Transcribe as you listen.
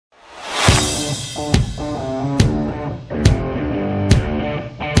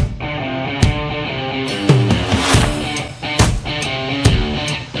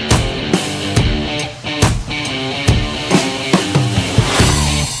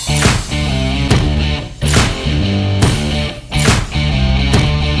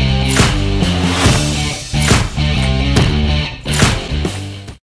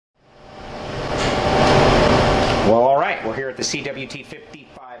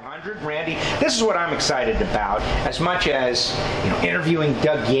500. Randy, this is what I'm excited about. As much as, interviewing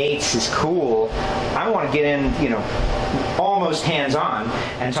Doug Yates is cool, I want to get in, almost hands-on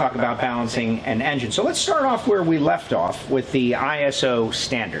and talk about balancing an engine. So let's start off where we left off with the ISO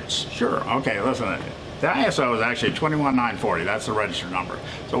standards. Sure. Okay, listen. The ISO is actually 21940. That's the registered number.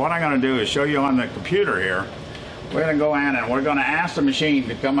 So what I'm going to do is show you on the computer here. We're going to go in and we're going to ask the machine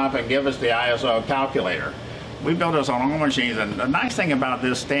to come up and give us the ISO calculator. We build this on all machines, and the nice thing about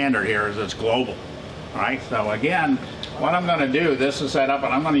this standard here is it's global. All right, so again, what I'm going to do, this is set up,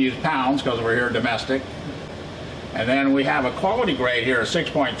 and I'm going to use pounds because we're here domestic. And then we have a quality grade here of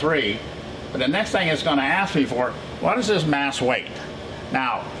 6.3. But the next thing it's going to ask me for, what is this mass weight?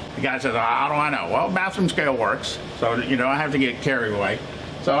 Now, the guy says, how do I know? Well, bathroom scale works, so I have to get carried away.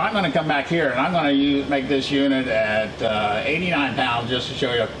 So I'm going to come back here, and I'm going to make this unit at 89 pounds just to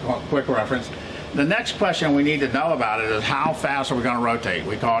show you a quick reference. The next question we need to know about it is how fast are we going to rotate?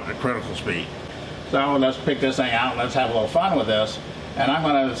 We call it the critical speed. So let's pick this thing out and let's have a little fun with this. And I'm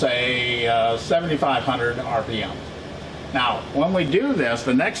going to say 7,500 RPM. Now, when we do this,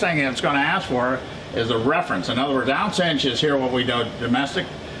 the next thing it's going to ask for is a reference. In other words, ounce inch is here what we do domestic.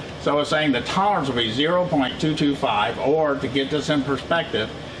 So it's saying the tolerance will be 0.225, or to get this in perspective,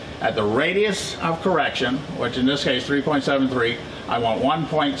 at the radius of correction, which in this case 3.73, I want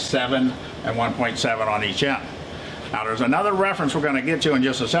 1.7 and 1.7 on each end. Now there's another reference we're going to get to in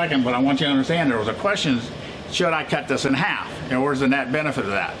just a second, but I want you to understand there was a question, should I cut this in half? Where's the net benefit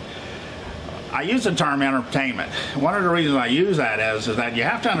of that? I use the term entertainment. One of the reasons I use that is that you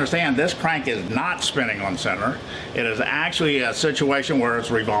have to understand this crank is not spinning on center. It is actually a situation where it's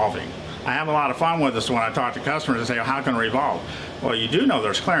revolving. I have a lot of fun with this when I talk to customers and say, well, how can it revolve? Well, you do know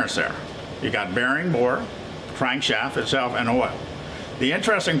there's clearance there. You got bearing, bore, crankshaft itself, and oil. The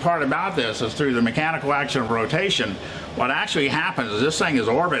interesting part about this is through the mechanical action of rotation, what actually happens is this thing is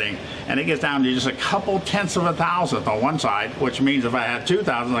orbiting and it gets down to just a couple tenths of a thousandth on one side, which means if I had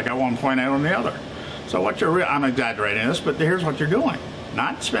 2,000, I got 1.8 on the other. So what I'm exaggerating this, but here's what you're doing.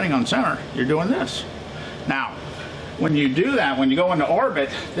 Not spinning on center, you're doing this. Now, when you do that, when you go into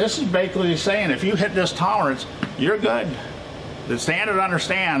orbit, this is basically saying if you hit this tolerance, you're good. The standard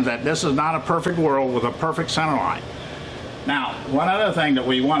understands that this is not a perfect world with a perfect center line. Now, one other thing that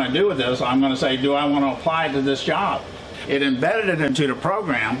we want to do with this, I'm going to say, do I want to apply it to this job? It embedded it into the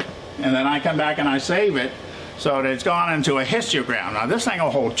program, and then I come back and I save it so that it's gone into a histogram. Now, this thing will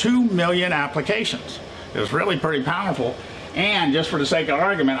hold 2 million applications. It's really pretty powerful. And just for the sake of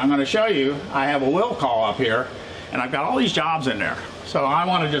argument, I'm going to show you, I have a will call up here, and I've got all these jobs in there. So I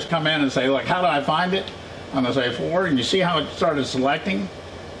want to just come in and say, look, how do I find it? I'm going to say 4, and you see how it started selecting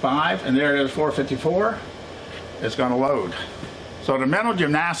 5, and there it is, 454. It's going to load. So the mental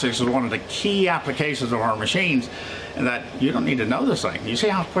gymnastics is one of the key applications of our machines, and that you don't need to know this thing. You see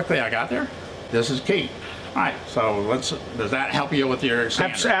how quickly I got there? This is key. All right, so does that help you with your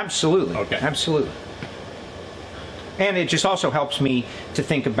standard? Absolutely. Okay. Absolutely. And it just also helps me to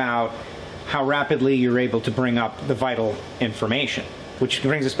think about how rapidly you're able to bring up the vital information, which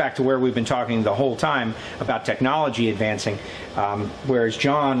brings us back to where we've been talking the whole time about technology advancing, whereas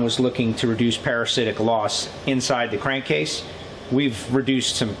John was looking to reduce parasitic loss inside the crankcase. We've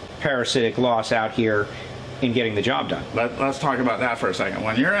reduced some parasitic loss out here in getting the job done. Let's talk about that for a second.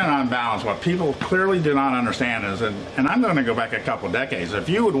 When you're in unbalance, what people clearly do not understand is, and I'm going to go back a couple decades, if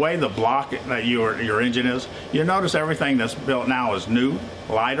you would weigh the block that your engine is, you notice everything that's built now is new,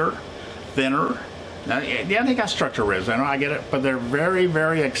 lighter, thinner. Now, yeah, they got structure ribs, I get it, but they're very,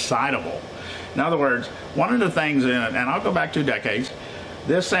 very excitable. In other words, one of the things, and I'll go back 2 decades,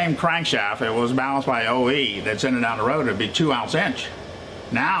 this same crankshaft, it was balanced by OE that's in and down the road, it'd be 2 ounce inch.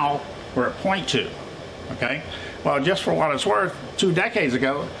 Now, we're at 0.2, okay? Well, just for what it's worth, 2 decades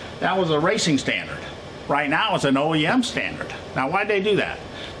ago, that was a racing standard. Right now, it's an OEM standard. Now, why'd they do that?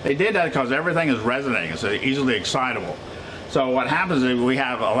 They did that because everything is resonating, it's easily excitable. So what happens is we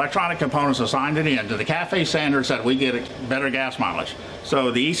have electronic components assigned to the engine. The CAFE standard said we get better gas mileage.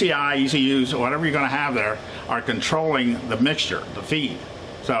 So the ECI, ECUs, whatever you're going to have there, are controlling the mixture, the feed.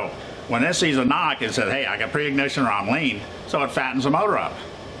 So when this sees a knock, it says, hey, I got pre-ignition or I'm lean, so it fattens the motor up.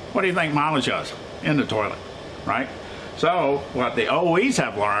 What do you think mileage does? In the toilet, right? So what the OEs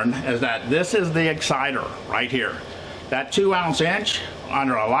have learned is that this is the exciter right here. That 2 ounce inch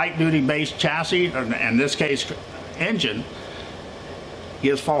under a light duty base chassis, in this case engine,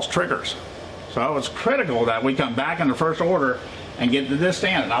 gives false triggers. So it's critical that we come back in the first order and get to this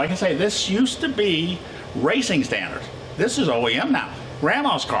standard. Now, like I say, this used to be racing standards. This is OEM now.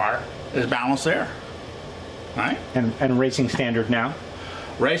 Grandma's car is balanced there, right? And racing standard now?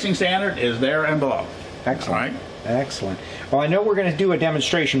 Racing standard is there and below. Excellent. Right? Excellent. Well, I know we're going to do a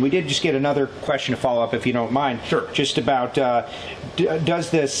demonstration. We did just get another question to follow up, if you don't mind. Sure. Just about,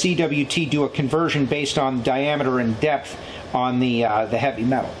 does the CWT do a conversion based on diameter and depth on the heavy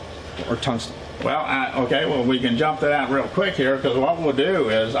metal or tungsten? Well, okay, well, we can jump to that real quick here, because what we'll do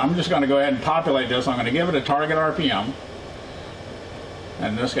is I'm just going to go ahead and populate this. I'm going to give it a target RPM.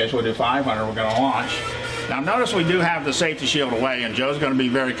 In this case, we'll do 500. We're going to launch. Now, notice we do have the safety shield away, and Joe's going to be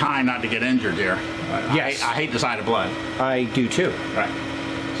very kind not to get injured here. Yes. I hate the sight of blood. I do too. Right.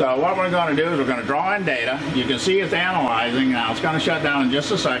 So what we're going to do is we're going to draw in data. You can see it's analyzing. Now, it's going to shut down in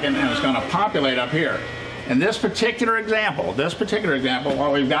just a second, and it's going to populate up here. In this particular example,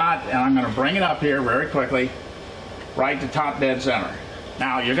 what we've got, and I'm going to bring it up here very quickly, right to top dead center.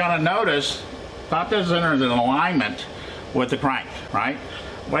 Now, you're going to notice top dead center is in alignment with the crank, right?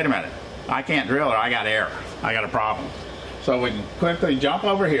 Wait a minute. I can't drill it. I got error. I got a problem. So we can quickly jump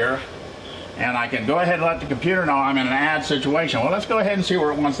over here, and I can go ahead and let the computer know I'm in an add situation. Well, let's go ahead and see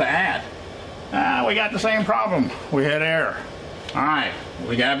where it wants to add. We got the same problem. We had error. All right,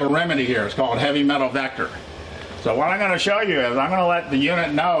 we have a remedy here. It's called heavy metal vector. So what I'm going to show you is I'm going to let the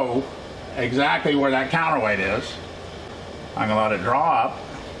unit know exactly where that counterweight is. I'm going to let it draw up.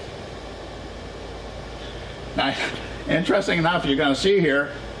 Now, interesting enough, you're going to see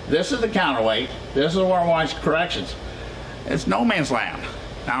here, this is the counterweight. This is where I want corrections. It's no man's land.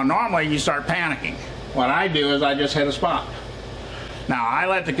 Now, normally you start panicking. What I do is I just hit a spot. Now, I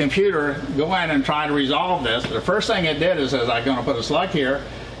let the computer go in and try to resolve this. The first thing it did is I'm going to put a slug here,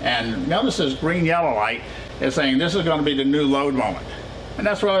 and notice this green-yellow light is saying this is going to be the new load moment. And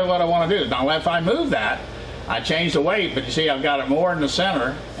that's really what I want to do. Now, if I move that, I change the weight, but you see I've got it more in the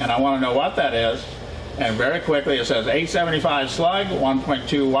center, and I want to know what that is. And very quickly it says 875 slug,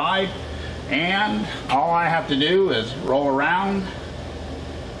 1.2 wide, and all I have to do is roll around,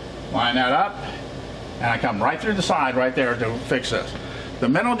 line that up, and I come right through the side right there to fix this. The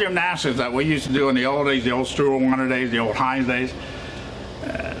mental gymnastics that we used to do in the old days, the old Struhl Warner days, the old Heinz days,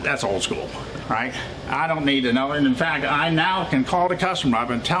 that's old school, right? I don't need to know. And in fact, I now can call the customer up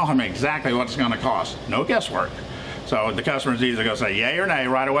and tell him exactly what it's going to cost. No guesswork. So the customer's either going to say yay or nay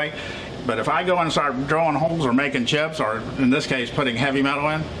right away. But if I go in and start drilling holes or making chips, or in this case, putting heavy metal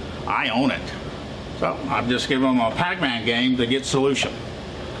in, I own it. So I'm just giving them a Pac-Man game to get solution.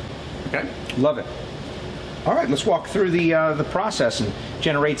 Okay? Love it. All right, let's walk through the process and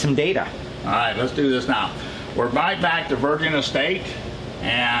generate some data. All right, let's do this now. We're right back to Virgin Estate,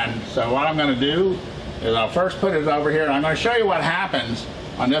 and so what I'm going to do is I'll first put it over here, and I'm going to show you what happens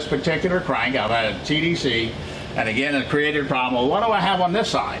on this particular crank. I've had a TDC, and again, it created a problem. Well, what do I have on this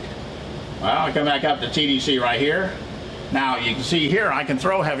side? Well, I come back up to TDC right here. Now, you can see here, I can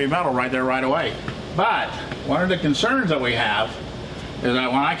throw heavy metal right there right away. But one of the concerns that we have is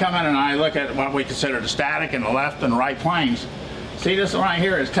that when I come in and I look at what we consider the static and the left and right planes, see this right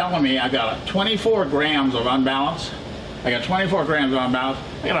here is telling me I've got 24 grams of unbalance. I got 24 grams of unbalance.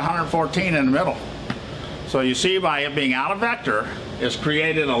 I got 114 in the middle. So you see, by it being out of vector, it's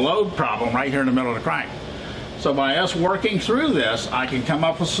created a load problem right here in the middle of the crank. So by us working through this, I can come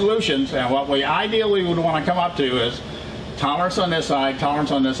up with solutions, and what we ideally would want to come up to is tolerance on this side,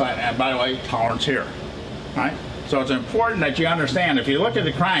 and by the way, tolerance here, right? So it's important that you understand, if you look at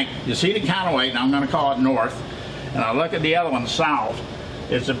the crank, you see the counterweight, and I'm going to call it north, and I look at the other one south.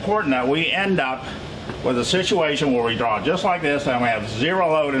 It's important that we end up with a situation where we draw just like this, and we have zero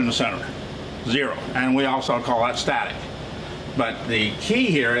load in the center, zero, and we also call that static. But the key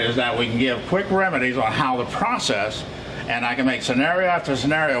here is that we can give quick remedies on how to process, and I can make scenario after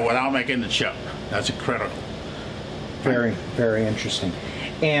scenario without making the chip. That's critical. Very, very interesting.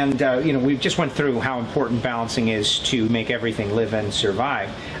 And you know, we just went through how important balancing is to make everything live and survive,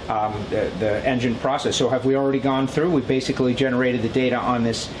 the engine process. So have we already gone through? We've basically generated the data on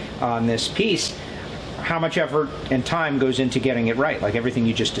this piece. How much effort and time goes into getting it right, like everything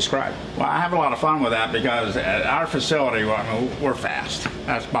you just described? Well, I have a lot of fun with that because at our facility, we're fast.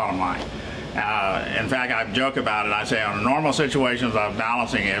 That's bottom line. In fact, I joke about it. I say on normal situations of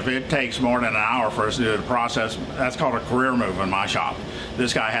balancing, if it takes more than an hour for us to do the process, that's called a career move in my shop.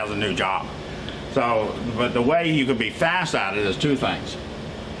 This guy has a new job. So, but the way you can be fast at it is two things.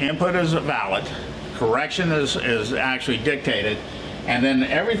 Input is valid, correction is actually dictated, and then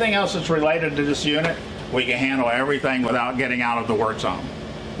everything else that's related to this unit, we can handle everything without getting out of the work zone.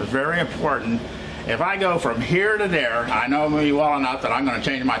 It's very important. If I go from here to there, I know me well enough that I'm going to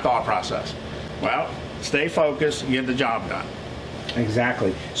change my thought process. Well, stay focused and get the job done.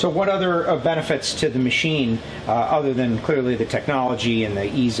 Exactly. So what other benefits to the machine, other than clearly the technology and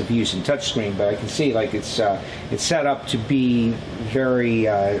the ease of use and touchscreen, but I can see like it's set up to be very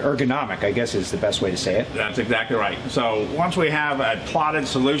ergonomic, I guess is the best way to say it. That's exactly right. So once we have a plotted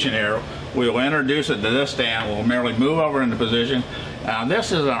solution here, we will introduce it to this stand. We'll merely move over into position.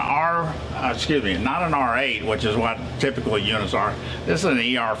 This is an not an R8, which is what typical units are. This is an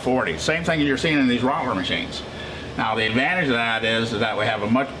ER40. Same thing you're seeing in these roller machines. Now the advantage of that is that we have a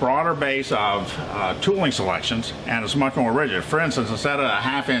much broader base of tooling selections, and it's much more rigid. For instance, instead of a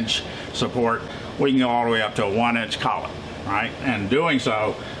 1/2 inch support, we can go all the way up to a 1 inch collet, right? And doing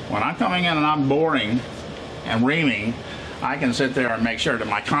so, when I'm coming in and I'm boring and reaming, I can sit there and make sure that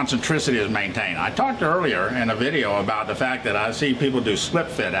my concentricity is maintained. I talked earlier in a video about the fact that I see people do slip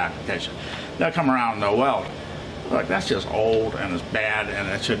fit application. They'll come around and they'll weld. Look, that's just old and it's bad, and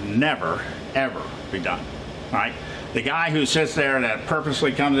it should never, ever be done. Right? The guy who sits there that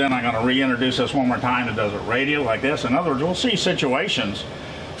purposely comes in, I'm going to reintroduce this one more time, and does it radial like this. In other words, we'll see situations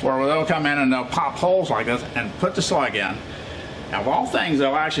where they'll come in and they'll pop holes like this and put the slug in. Now, of all things,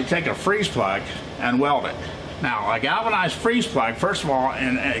 they'll actually take a freeze plug and weld it. Now, a galvanized freeze plug, first of all,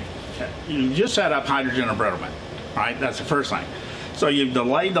 you just set up hydrogen embrittlement. Right? That's the first thing. So you've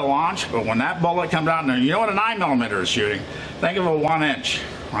delayed the launch, but when that bullet comes out, and you know what a 9mm is shooting? Think of a 1 inch,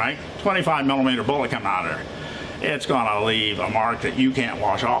 right? 25mm bullet coming out of there. It's going to leave a mark that you can't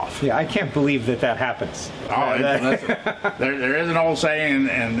wash off. Yeah, I can't believe that happens. Oh, there is an old saying,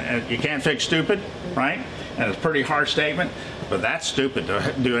 and you can't fix stupid, right? And it's a pretty harsh statement, but that's stupid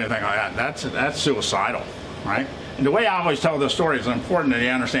to do anything like that. That's suicidal, right? And the way I always tell this story is important that you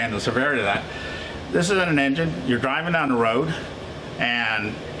understand the severity of that. This is an engine. You're driving down the road,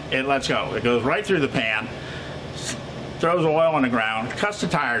 and it lets go. It goes right through the pan, throws oil on the ground, cuts the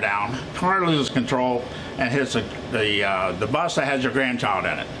tire down, car loses control, and hits the bus that has your grandchild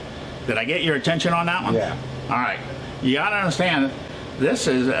in it. Did I get your attention on that one? Yeah. All right. You got to understand, this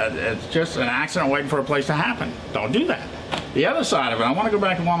is it's just an accident waiting for a place to happen. Don't do that. The other side of it, I want to go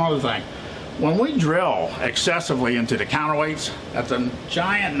back to one other thing. When we drill excessively into the counterweights, that's a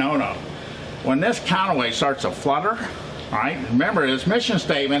giant no-no. When this counterweight starts to flutter, all right, remember its mission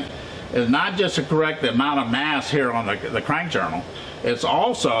statement is not just to correct the amount of mass here on the crank journal. It's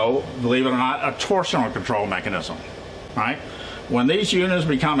also, believe it or not, a torsional control mechanism, right? When these units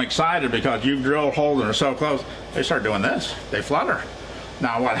become excited because you've drilled holes and are so close, they start doing this. They flutter.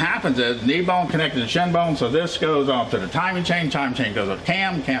 Now what happens is knee bone connected to shin bone, so this goes off to the timing chain goes up to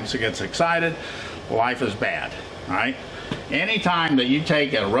cam gets excited, life is bad, right? Anytime that you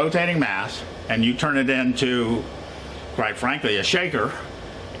take a rotating mass and you turn it into, quite frankly, a shaker,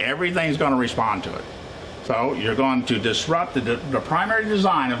 everything's going to respond to it. So you're going to disrupt the primary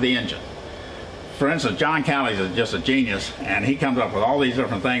design of the engine. For instance, John Calley is just a genius, and he comes up with all these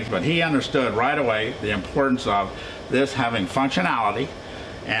different things, but he understood right away the importance of this having functionality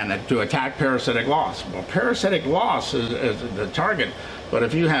and to attack parasitic loss. Well, parasitic loss is the target, but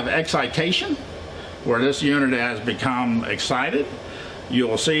if you have excitation, where this unit has become excited, you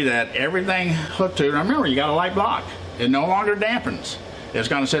will see that everything hooked to, remember, you got a light block. It no longer dampens. It's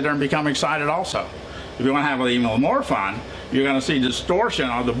going to sit there and become excited also. If you want to have even more fun, you're going to see distortion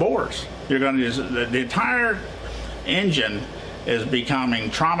of the bores. You're going to the entire engine is becoming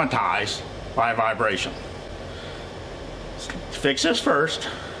traumatized by vibration. Fix this first,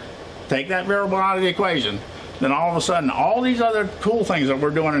 take that variable out of the equation, then all of a sudden all these other cool things that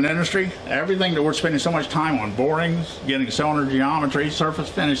we're doing in industry, everything that we're spending so much time on, borings, getting cylinder geometry, surface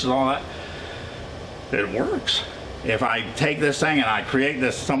finishes, all that, it works. If I take this thing and I create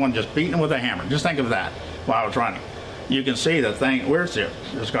this, someone just beating it with a hammer, just think of that while I was running. You can see the thing, where's it?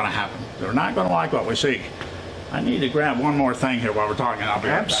 It's going to happen. They're not going to like what we see. I need to grab one more thing here while we're talking. I'll be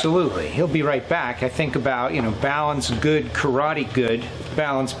right Absolutely. Back. He'll be right back. I think about, balance good, karate good,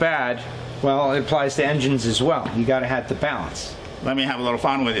 balance bad. Well, it applies to engines as well. You got to have the balance. Let me have a little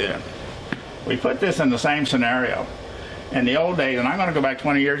fun with you. We put this in the same scenario. In the old days, and I'm going to go back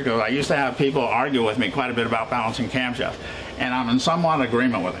 20 years ago, I used to have people argue with me quite a bit about balancing camshafts. And I'm in somewhat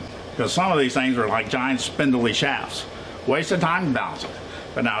agreement with them. Because some of these things are like giant spindly shafts. Waste of time to balance it.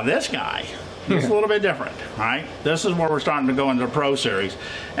 But now this guy, it's a little bit different, right? This is where we're starting to go into the Pro Series.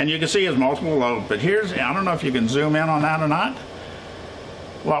 And you can see his multiple load. But here's, I don't know if you can zoom in on that or not.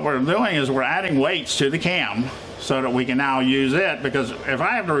 What we're doing is we're adding weights to the cam so that we can now use it. Because if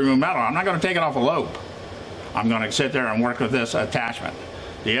I have to remove metal, I'm not going to take it off a lobe. I'm going to sit there and work with this attachment.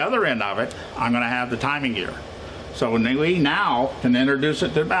 The other end of it, I'm going to have the timing gear. So we now can introduce it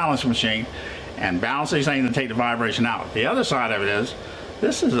to the balance machine and balance these things and take the vibration out. The other side of it is,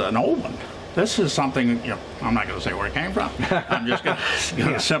 this is an old one. This is something, I'm not going to say where it came from. I'm just going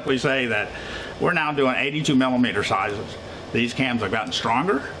to simply say that we're now doing 82 millimeter sizes. These cams have gotten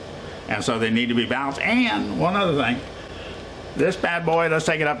stronger, and so they need to be balanced. And one other thing, this bad boy, let's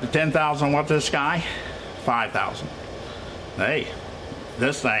take it up to 10,000 watt this guy, 5,000. Hey,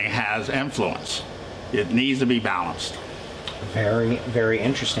 this thing has influence. It needs to be balanced. Very, very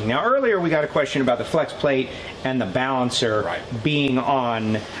interesting. Now, earlier we got a question about the flex plate and the balancer being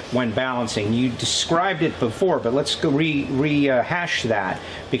on when balancing. You described it before, but let's go rehash that,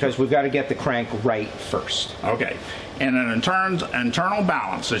 because we've got to get the crank right first. Okay. In an internal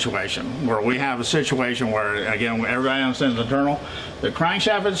balance situation, where we have a situation where, again, everybody understands internal, the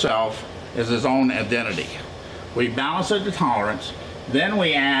crankshaft itself is its own identity. We balance it to tolerance. Then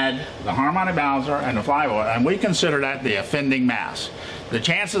we add the harmonic balancer and the flywheel, and we consider that the offending mass. The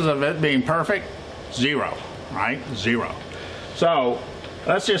chances of it being perfect, 0, right? 0. So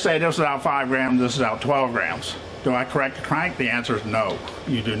let's just say this is out 5 grams, this is out 12 grams. Do I correct the crank? The answer is no.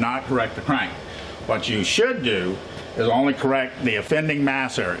 You do not correct the crank. What you should do is only correct the offending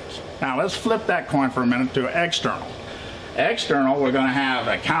mass areas. Now let's flip that coin for a minute to external. External, we're going to have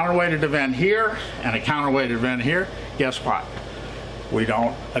a counterweighted event here and a counterweighted event here. Guess what? We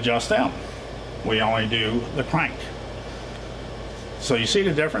don't adjust them. We only do the crank. So you see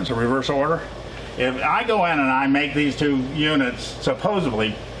the difference, a reverse order? If I go in and I make these 2 units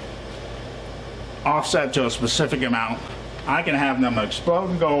supposedly offset to a specific amount, I can have them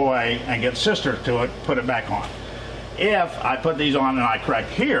explode and go away and get sister to it, put it back on. If I put these on and I correct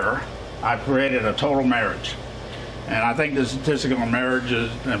here, I've created a total marriage. And I think the statistical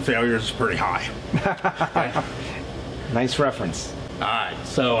marriages and failures is pretty high. Okay? Nice reference. All right,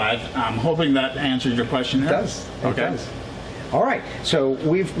 so I'm hoping that answers your question. It does. Okay. It does. All right, so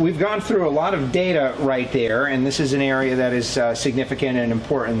we've gone through a lot of data right there, and this is an area that is significant and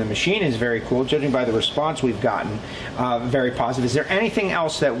important. The machine is very cool, judging by the response we've gotten, very positive. Is there anything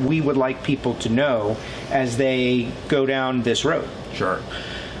else that we would like people to know as they go down this road? Sure.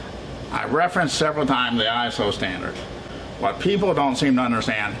 I referenced several times the ISO standard. What people don't seem to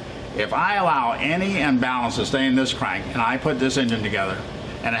understand, if I allow any imbalance to stay in this crank and I put this engine together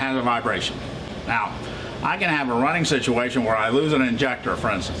and it has a vibration. Now, I can have a running situation where I lose an injector,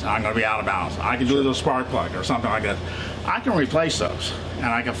 for instance, and I'm going to be out of balance. I can lose a spark plug or something like that. I can replace those and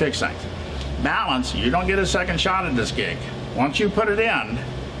I can fix things. Balance, you don't get a second shot at this gig. Once you put it in,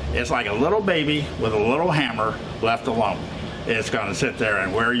 it's like a little baby with a little hammer left alone. It's going to sit there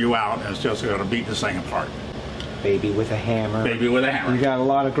and wear you out, and it's just going to beat this thing apart. Baby with a hammer. Baby with a hammer. You got a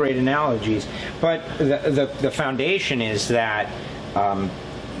lot of great analogies, but the foundation is that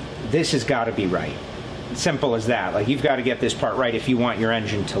this has got to be right. Simple as that. Like, you've got to get this part right if you want your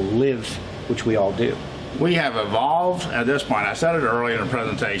engine to live, which we all do. We have evolved at this point. I said it earlier in the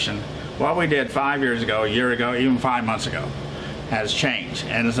presentation. What we did 5 years ago, a year ago, even 5 months ago, has changed,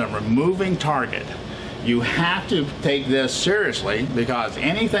 and it's a removing target. You have to take this seriously, because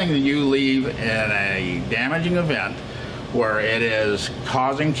anything that you leave in a damaging event where it is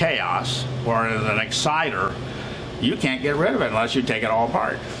causing chaos or is an exciter, you can't get rid of it unless you take it all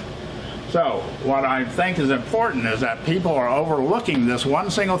apart. So what I think is important is that people are overlooking this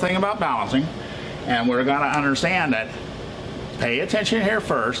one single thing about balancing, and we're going to understand that pay attention here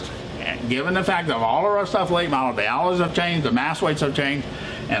first. And given the fact that all of our stuff late model, the alloys have changed, the mass weights have changed,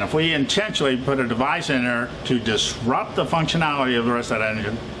 and if we intentionally put a device in there to disrupt the functionality of the rest of that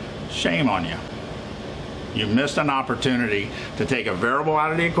engine, shame on you. You missed an opportunity to take a variable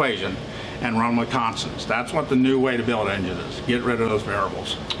out of the equation and run with constants. That's what the new way to build engines is. Get rid of those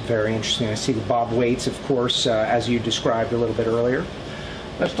variables. Very interesting. I see the bob weights, of course, as you described a little bit earlier.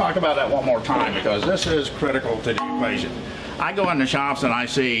 Let's talk about that one more time, because this is critical to the equation. I go into shops and I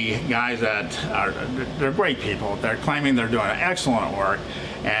see guys that they're great people. They're claiming they're doing excellent work,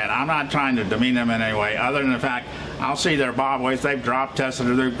 and I'm not trying to demean them in any way, other than the fact I'll see their bob weights. They've drop tested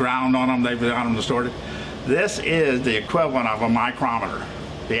it, they've ground on them, they've got them distorted. This is the equivalent of a micrometer.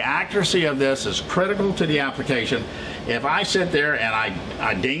 The accuracy of this is critical to the application. If I sit there and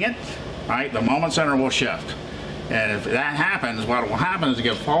I ding it, right, the moment center will shift. And if that happens, what will happen is you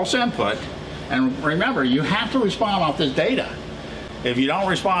get false input. And remember, you have to respond off this data. If you don't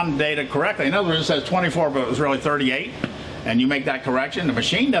respond to data correctly, in other words, it says 24, but it was really 38, and you make that correction, the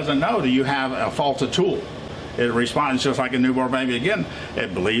machine doesn't know that you have a faulted tool. It responds just like a newborn baby again.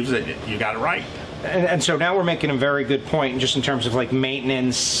 It believes that you got it right. And so now we're making a very good point, just in terms of like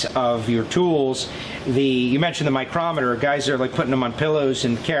maintenance of your tools. You mentioned the micrometer. Guys are like putting them on pillows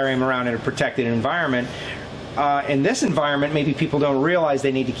and carrying them around in a protected environment. in this environment, maybe people don't realize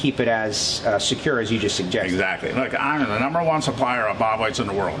they need to keep it as secure as you just suggested. Exactly. Look, I'm the #1 supplier of bob weights in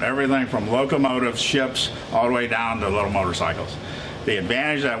the world. Everything from locomotives, ships, all the way down to little motorcycles. The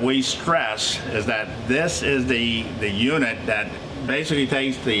advantage that we stress is that this is the unit that basically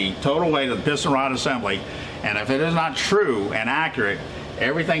takes the total weight of the piston rod assembly, and if it is not true and accurate,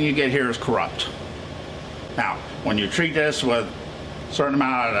 everything you get here is corrupt. Now, when you treat this with a certain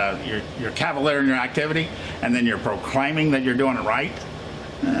amount of you're cavalier in your activity, and then you're proclaiming that you're doing it right,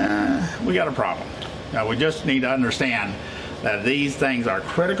 we got a problem. Now, we just need to understand that these things are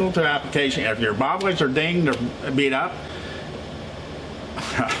critical to application. If your bob weights are dinged or beat up,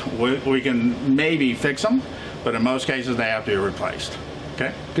 we can maybe fix them, but in most cases they have to be replaced.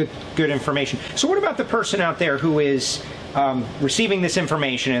 Okay. Good information. So what about the person out there who is receiving this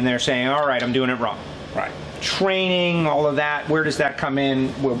information and they're saying, all right, I'm doing it wrong? Right. Training, all of that, where does that come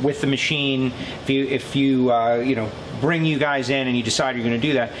in with the machine? If you bring you guys in and you decide you're going to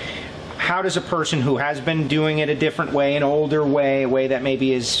do that, how does a person who has been doing it a different way, an older way, a way that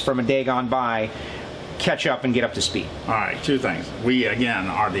maybe is from a day gone by, catch up and get up to speed? All right, two things. We, again,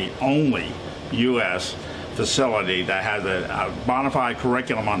 are the only U.S. facility that has a bona fide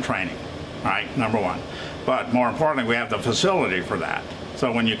curriculum on training, all right, #1. But more importantly, we have the facility for that.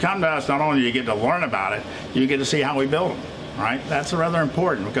 So when you come to us, not only do you get to learn about it, you get to see how we build them, all right? That's rather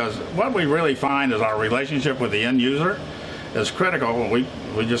important, because what we really find is our relationship with the end user is critical. We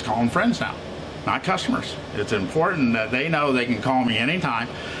just call them friends now, not customers. It's important that they know they can call me anytime.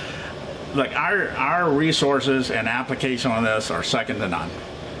 Look, our resources and application on this are second to none.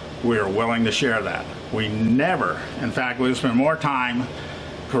 We are willing to share that. We never, in fact, we'll spend more time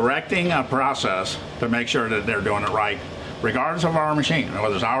correcting a process to make sure that they're doing it right, regardless of our machine,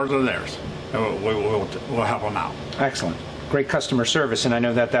 whether it's ours or theirs. We'll help them out. Excellent. Great customer service, and I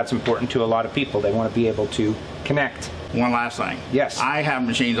know that that's important to a lot of people. They want to be able to connect. One last thing. Yes. I have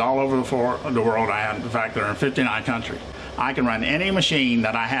machines all over the world. In fact, they're in 59 countries. I can run any machine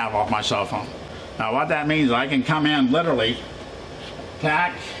that I have off my cell phone. Now, what that means is I can come in, literally,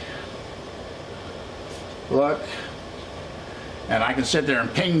 tack, look, and I can sit there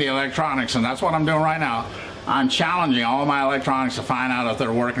and ping the electronics, and that's what I'm doing right now. I'm challenging all my electronics to find out if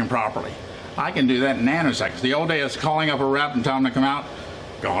they're working properly. I can do that in nanoseconds. The old days, calling up a rep and telling them to come out,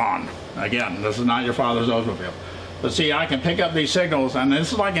 gone. Again, this is not your father's Oldsmobile. But see, I can pick up these signals, and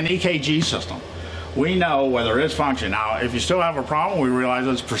this is like an EKG system. We know whether it's functioning. Now, if you still have a problem, we realize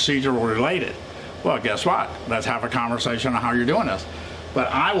it's procedural related. Well, guess what? Let's have a conversation on how you're doing this. But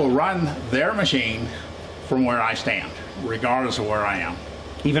I will run their machine from where I stand, regardless of where I am.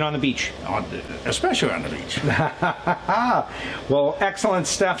 Even on the beach? Especially on the beach. Well, excellent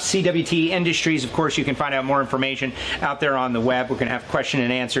stuff. CWT Industries, of course, you can find out more information out there on the web. We're going to have question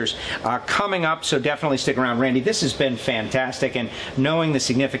and answers coming up, so definitely stick around. Randy, this has been fantastic, and knowing the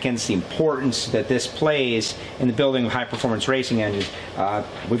significance, the importance that this plays in the building of high-performance racing engines,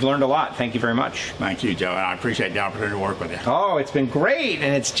 we've learned a lot. Thank you very much. Thank you, Joe, and I appreciate the opportunity to work with you. Oh, it's been great,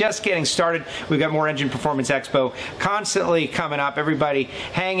 and it's just getting started. We've got more Engine Performance Expo constantly coming up. Everybody,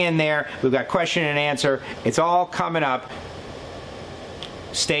 hang in there. We've got question and answer. It's all coming up.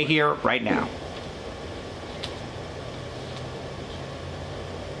 Stay here right now.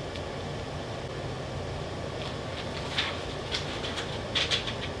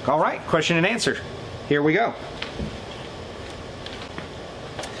 All right, question and answer. Here we go.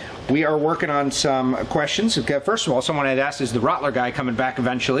 We are working on some questions. Okay, first of all, someone had asked, is the Rottler guy coming back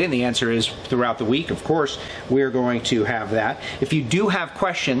eventually? And the answer is throughout the week. Of course, we're going to have that. If you do have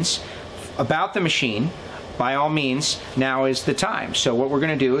questions about the machine, by all means, now is the time. So what we're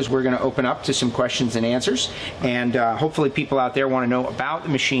going to do is we're going to open up to some questions and answers, and hopefully people out there want to know about the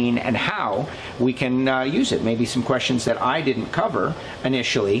machine and how we can use it. Maybe some questions that I didn't cover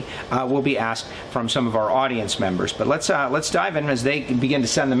initially will be asked from some of our audience members. But let's dive in as they begin to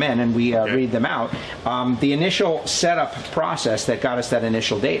send them in and we read them out. The initial setup process that got us that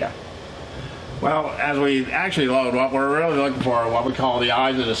initial data. Well, as we actually load, what we're really looking for are what we call the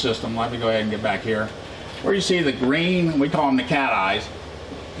eyes of the system. Let me go ahead and get back here. Where you see the green, we call them the cat eyes.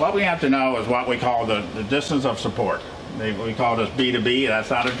 What we have to know is what we call the distance of support. We call this B2B. That's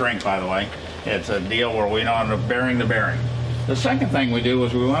not a drink, by the way. It's a deal where we know the bearing to bearing. The second thing we do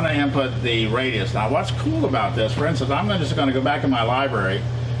is we want to input the radius. Now, what's cool about this, for instance, I'm just going to go back in my library,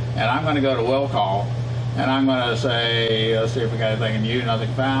 and I'm going to go to will call, and I'm going to say, let's see if we got anything in U,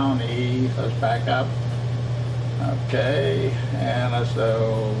 nothing found. E, let's back up. Okay, and let's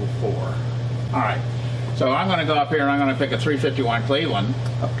go 4. All right. So I'm going to go up here and I'm going to pick a 351 Cleveland.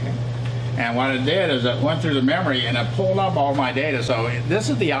 Okay. And what it did is it went through the memory and it pulled up all my data. So this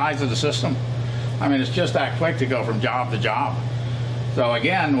is the eyes of the system. I mean, it's just that quick to go from job to job. So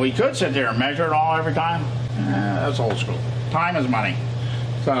again, we could sit there and measure it all every time. That's old school. Time is money.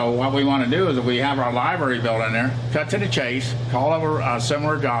 So what we want to do is if we have our library built in there, cut to the chase, call over a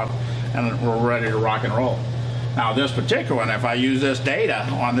similar job, and we're ready to rock and roll. Now this particular one, if I use this data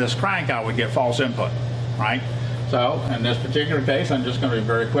on this crank, I would get false input, right? So in this particular case, I'm just going to be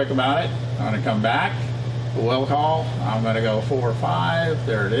very quick about it. I'm going to come back, will call, I'm going to go 4 or 5,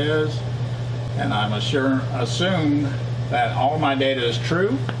 there it is, and I'm assume that all my data is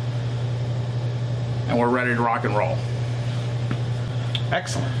true, and we're ready to rock and roll.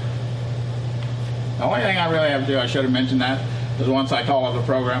 Excellent. The only thing I really have to do, I should have mentioned that, is once I call up the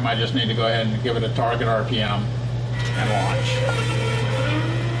program, I just need to go ahead and give it a target RPM and launch.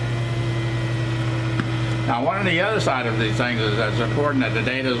 Now, one of the other side of these things is that it's important that the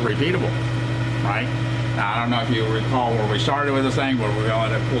data is repeatable, right? Now, I don't know if you recall where we started with this thing, but we're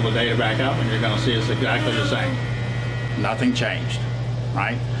going to pull the data back up, and you're going to see it's exactly the same. Nothing changed,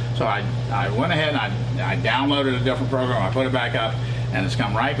 right? So I went ahead and I downloaded a different program, I put it back up, and it's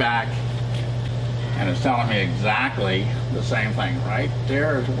come right back, and it's telling me exactly the same thing. Right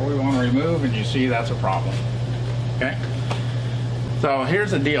there is what we want to remove, and you see that's a problem. Okay? So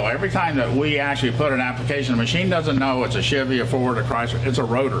here's the deal. Every time that we actually put an application, the machine doesn't know it's a Chevy, a Ford, a Chrysler. It's a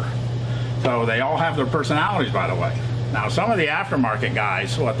rotor. So they all have their personalities, by the way. Now, some of the aftermarket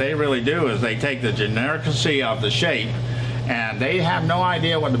guys, what they really do is they take the genericacy of the shape, and they have no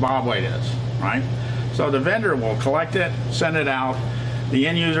idea what the bob weight is, right? So the vendor will collect it, send it out. The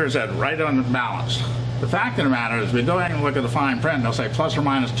end user is at right on the balance. The fact of the matter is, we go ahead and look at the fine print, they'll say plus or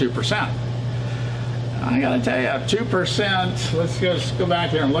minus 2%. I gotta tell you, 2%, let's go back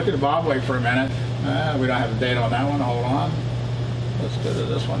here and look at the bob weight for a minute. We don't have the data on that one, hold on. Let's go to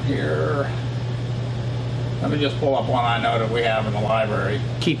this one here. Let me just pull up one I know that we have in the library.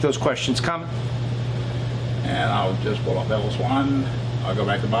 Keep those questions coming. And I'll just pull up this one. I'll go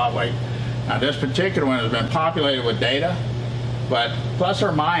back to bob weight. Now this particular one has been populated with data, but plus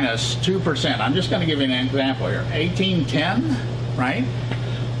or minus 2%. I'm just gonna give you an example here. 1810, right?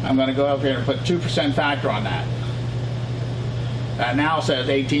 I'm going to go up here and put 2% factor on that. That now says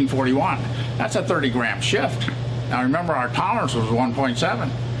 1841. That's a 30-gram shift. Now remember, our tolerance was 1.7.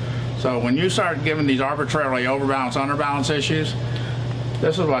 So when you start giving these arbitrarily overbalance, underbalance issues,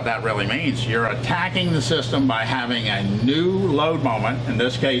 this is what that really means. You're attacking the system by having a new load moment, in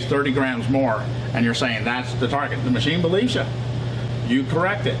this case 30 grams more, and you're saying that's the target. The machine believes you. You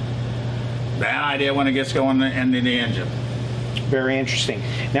correct it. Bad idea when it gets going into the engine. Very interesting.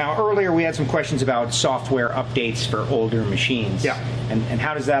 Now, earlier we had some questions about software updates for older machines. Yeah. And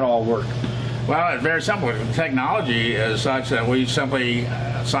how does that all work? Well, it's very simple. The technology is such that we simply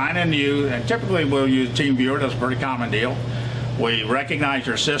sign into you, and typically we'll use TeamViewer. That's a pretty common deal. We recognize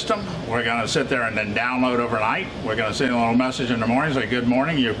your system. We're going to sit there and then download overnight. We're going to send a little message in the morning, say, good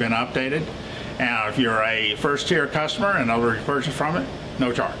morning, you've been updated. And if you're a first-tier customer and over purchase from it,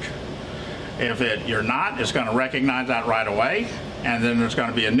 no charge. If you're not, it's going to recognize that right away, and then there's going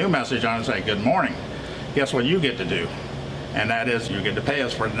to be a new message on it and say, good morning. Guess what you get to do? And that is, you get to pay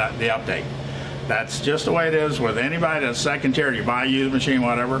us for the update. That's just the way it is with anybody that's second tier. You buy a used machine,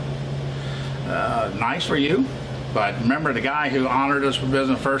 whatever. Nice for you, but remember the guy who honored us for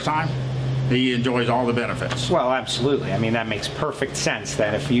business first time, he enjoys all the benefits. Well, absolutely. I mean, that makes perfect sense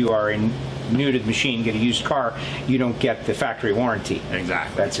that if you are new to the machine, get a used car, you don't get the factory warranty.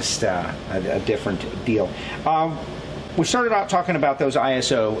 Exactly. That's just a different deal. We started out talking about those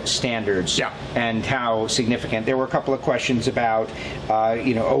ISO standards, yeah, and how significant. There were a couple of questions about,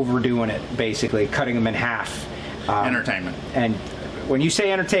 overdoing it, basically cutting them in half. Entertainment. And when you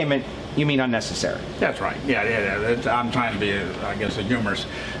say entertainment, you mean unnecessary. That's right. Yeah. I'm trying to be, I guess, humorous.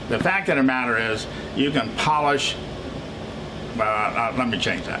 The fact of the matter is, you can polish. Let me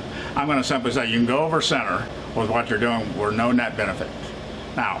change that. I'm going to simply say you can go over center with what you're doing for no net benefit.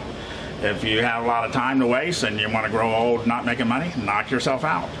 Now, if you have a lot of time to waste and you want to grow old not making money, knock yourself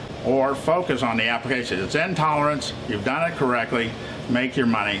out. Or focus on the application. It's in tolerance, you've done it correctly, make your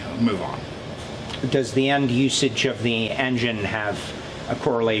money, move on. Does the end usage of the engine have a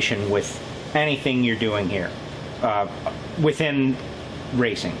correlation with anything you're doing here within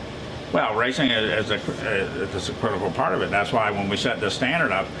racing? Well, racing is a critical part of it. That's why when we set the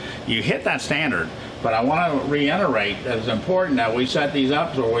standard up, you hit that standard. But I want to reiterate that it's important that we set these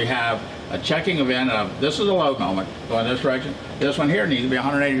up so we have a checking event of this is a load moment, go in this direction. This one here needs to be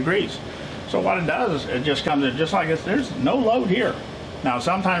 180 degrees. So what it does is it just comes in just like this. There's no load here. Now,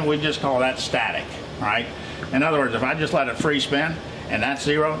 sometimes we just call that static, right? In other words, if I just let it free spin and that's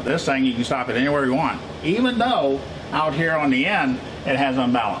zero, this thing you can stop it anywhere you want, even though out here on the end it has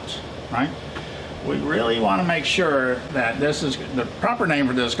unbalance, right? we really want to make sure that this is, the proper name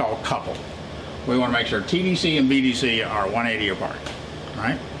for this is called coupled. We want to make sure TDC and BDC are 180 apart,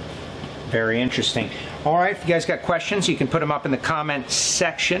 right? Very interesting. All right, if you guys got questions, you can put them up in the comment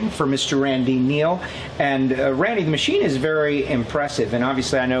section for Mr. Randy Neal. And Randy, the machine is very impressive, and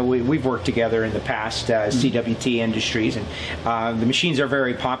obviously I know we've worked together in the past, CWT Industries, and the machines are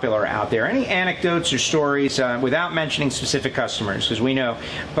very popular out there. Any anecdotes or stories, without mentioning specific customers, because we know,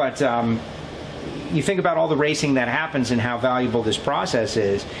 but you think about all the racing that happens and how valuable this process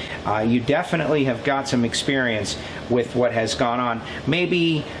is, you definitely have got some experience with what has gone on.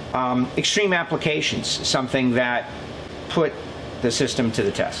 Maybe extreme applications, something that put the system to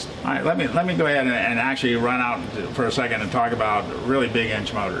the test. All right, let me go ahead and actually run out for a second and talk about really big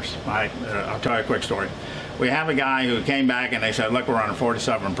inch motors. I'll tell you a quick story. We have a guy who came back and they said, look, we're on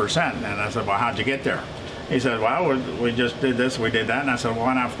 47%. And I said, well, how'd you get there? He said, well, we just did this, we did that. And I said, well,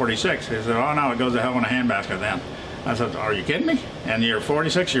 why not 46? He said, oh, no, it goes to hell in a handbasket then. I said, are you kidding me? And you're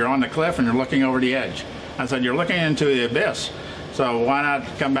 46, you're on the cliff and you're looking over the edge. I said, you're looking into the abyss. So why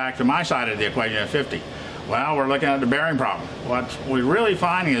not come back to my side of the equation at 50? Well, we're looking at the bearing problem. What we're really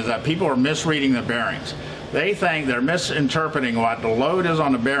finding is that people are misreading the bearings. They think they're misinterpreting what the load is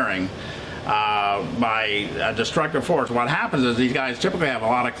on the bearing by a destructive force. What happens is these guys typically have a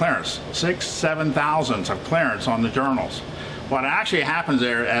lot of clearance, 6, 7 thousandths of clearance on the journals. What actually happens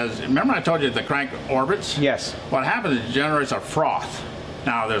there, remember I told you the crank orbits? Yes. What happens is it generates a froth.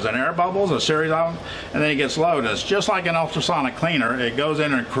 Now there's an air bubbles, a series of them, and then it gets low. And it's just like an ultrasonic cleaner. It goes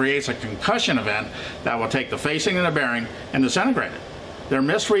in and creates a concussion event that will take the facing of the bearing and disintegrate it. They're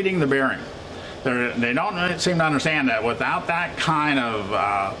misreading the bearing. They don't seem to understand that without that kind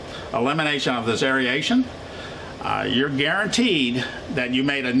of elimination of this aeration, you're guaranteed that you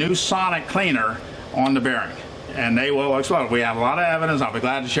made a new sonic cleaner on the bearing, and they will explode. We have a lot of evidence. I'll be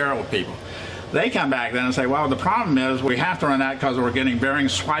glad to share it with people. They come back then and say, well, the problem is we have to run that because we're getting bearing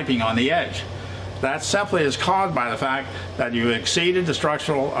swiping on the edge. That simply is caused by the fact that you exceeded the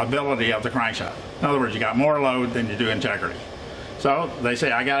structural ability of the crankshaft. In other words, you got more load than you do integrity. So they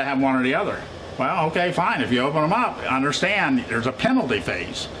say, I got to have one or the other. Well, okay, fine. If you open them up, understand there's a penalty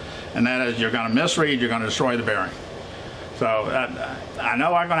phase. And that is you're going to misread, you're going to destroy the bearing. So I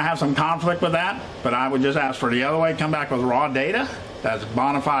know I'm going to have some conflict with that, but I would just ask for the other way, come back with raw data that's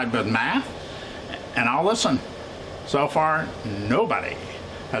bona fide with math, and I'll listen. So far, nobody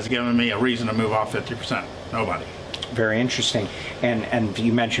has given me a reason to move off 50%. Nobody. Very interesting. And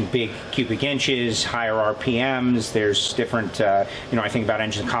you mentioned big cubic inches, higher RPMs. There's different, I think about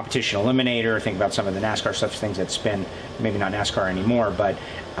engine competition eliminator, think about some of the NASCAR stuff, things that spin, maybe not NASCAR anymore, but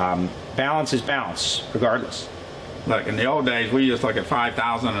balance is balance, regardless. Look, in the old days, we used to look at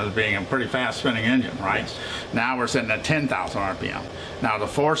 5,000 as being a pretty fast spinning engine, right? Yes. Now we're sitting at 10,000 RPM. Now the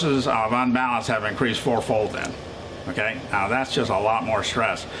forces of unbalance have increased fourfold then, okay? Now that's just a lot more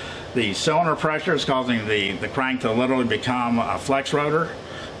stress. The cylinder pressure is causing the crank to literally become a flex rotor.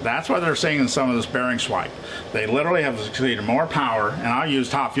 That's what they're seeing in some of this bearing swipe. They literally have exceeded more power, and I'll use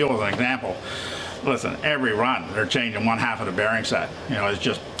top fuel as an example. Listen, every run, they're changing 1/2 of the bearing set. It's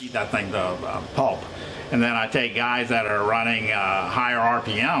just beat that thing to pulp. And then I take guys that are running higher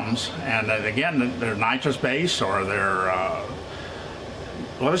RPMs, and again, they're nitrous base or they're,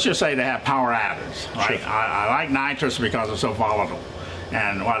 well, let's just say they have power additives, right? Sure. I like nitrous because it's so volatile.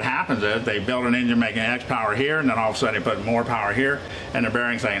 And what happens is they build an engine making X power here, and then all of a sudden they put more power here, and the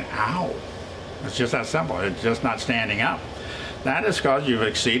bearing's saying, ow. It's just that simple. It's just not standing up. That is because you've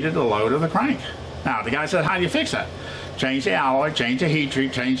exceeded the load of the crank. Now, the guy said, how do you fix that? Change the alloy, change the heat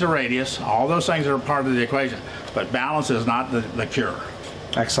treat, change the radius. All those things are part of the equation. But balance is not the cure.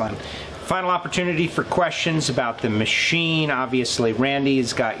 Excellent. Final opportunity for questions about the machine. Obviously,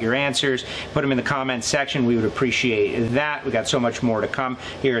 Randy's got your answers. Put them in the comments section. We would appreciate that. We got so much more to come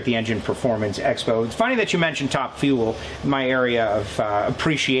here at the Engine Performance Expo. It's funny that you mentioned top fuel, my area of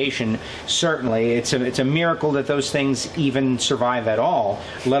appreciation. Certainly, it's a miracle that those things even survive at all,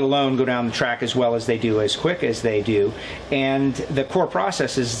 let alone go down the track as well as they do, as quick as they do. And the core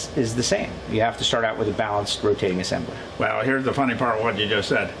process is the same. You have to start out with a balanced rotating assembly. Well, here's the funny part of what you just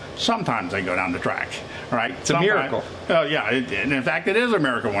said. Sometimes they go down the track, right? It's a miracle. Oh, yeah. And in fact, it is a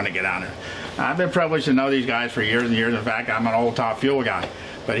miracle when they get down there. I've been privileged to know these guys for years and years. In fact, I'm an old top fuel guy.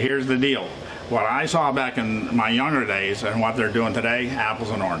 But here's the deal. What I saw back in my younger days and what they're doing today, apples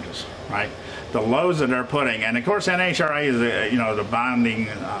and oranges, right? The loads that they're putting, and of course NHRA is the binding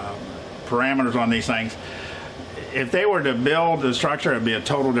parameters on these things. If they were to build the structure, it'd be a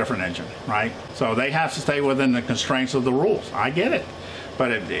total different engine, right? So they have to stay within the constraints of the rules. I get it.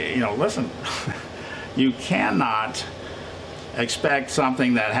 But, listen, you cannot expect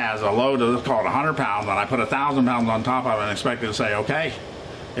something that has a load of, let's call it 100 pounds, and I put 1,000 pounds on top of it and expect it to say, okay,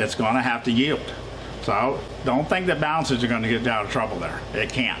 it's going to have to yield. So don't think that balances are going to get you out of trouble there.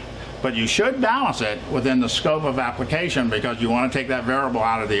 It can't. But you should balance it within the scope of application because you want to take that variable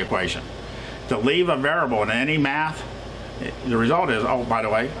out of the equation. To leave a variable in any math, the result is, oh, by the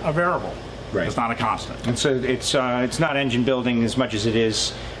way, a variable. Right. It's not a constant. And so it's not engine building as much as it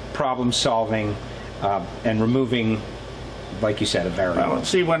is problem solving and removing, like you said, a variable. Well,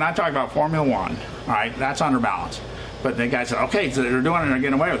 see, when I talk about Formula One, all right, that's under balance. But the guy said, okay, so they're doing it and they're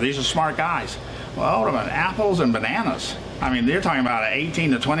getting away with it. These are smart guys. Well, hold on, apples and bananas. I mean, they're talking about an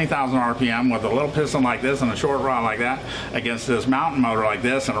 18 to 20,000 RPM with a little piston like this and a short rod like that against this mountain motor like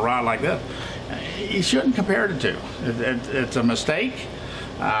this and a rod like this. You shouldn't compare the two. It's a mistake,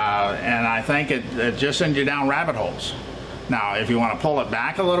 and I think it just sends you down rabbit holes. Now, if you want to pull it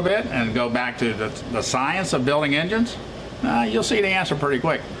back a little bit and go back to the science of building engines, you'll see the answer pretty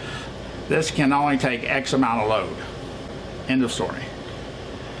quick. This can only take X amount of load. End of story.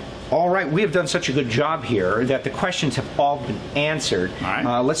 All right, we have done such a good job here that the questions have all been answered. All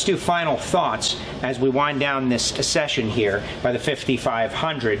right. Let's do final thoughts as we wind down this session here by the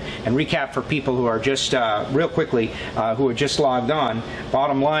 5500 and recap for people who are just, real quickly, who are just logged on.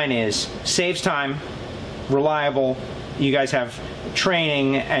 Bottom line is, saves time, reliable, you guys have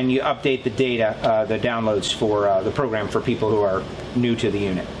training, and you update the data, the downloads for the program for people who are new to the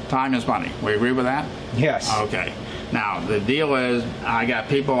unit. Time is money. We agree with that? Yes. Okay. Now, the deal is I got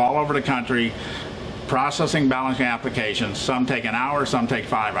people all over the country processing balancing applications. Some take an hour, some take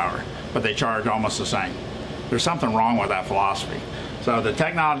 5 hours, but they charge almost the same. There's something wrong with that philosophy. So the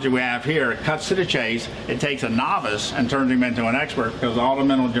technology we have here cuts to the chase. It takes a novice and turns him into an expert because all the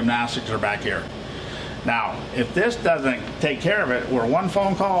mental gymnastics are back here. Now, if this doesn't take care of it, we're one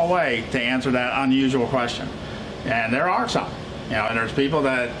phone call away to answer that unusual question. And there are some. You know, and there's people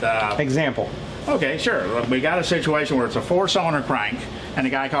that... Example. Okay, sure. We got a situation where it's a 4-cylinder crank, and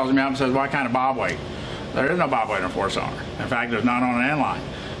the guy calls me up and says, what kind of bob weight? There is no bob weight in a 4-cylinder. In fact, there's none on an inline.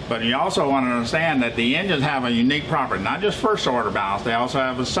 But you also want to understand that the engines have a unique property, not just first order balance, they also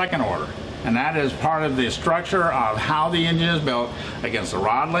have a second order. And that is part of the structure of how the engine is built against the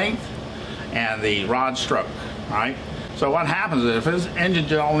rod length and the rod stroke, right? So what happens is if his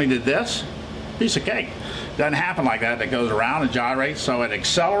engine only did this, piece of cake. Doesn't happen like that. It goes around and gyrates, so it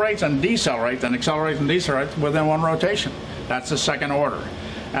accelerates and decelerates and accelerates and decelerates within one rotation. That's the second order.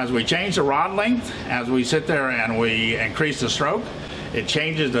 As we change the rod length, as we sit there and we increase the stroke, it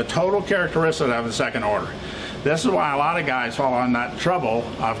changes the total characteristic of the second order. This is why a lot of guys fall on that trouble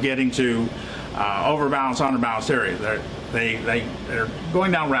of getting to overbalance, underbalance theory. They're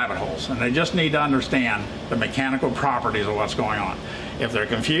going down rabbit holes, and they just need to understand the mechanical properties of what's going on. If they're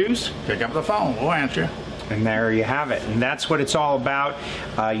confused, pick up the phone. We'll answer you. And there you have it. And that's what it's all about.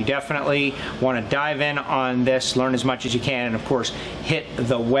 You definitely want to dive in on this, learn as much as you can, and of course, hit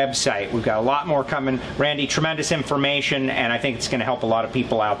the website. We've got a lot more coming. Randy, tremendous information, and I think it's going to help a lot of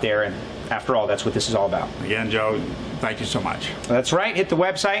people out there. And after all, that's what this is all about. Again, Joe, thank you so much. That's right. Hit the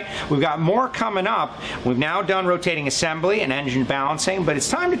website. We've got more coming up. We've now done rotating assembly and engine balancing, but it's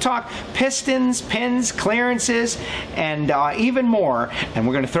time to talk pistons, pins, clearances, and even more. And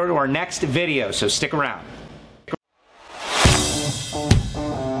we're going to throw to our next video, so stick around.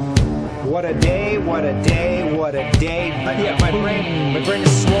 What a day, what a day, what a day. Yeah, my brain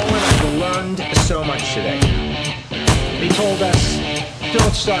is swollen. I've learned so much today. They told us,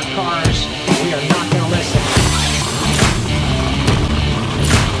 don't start cars. We are not going to listen.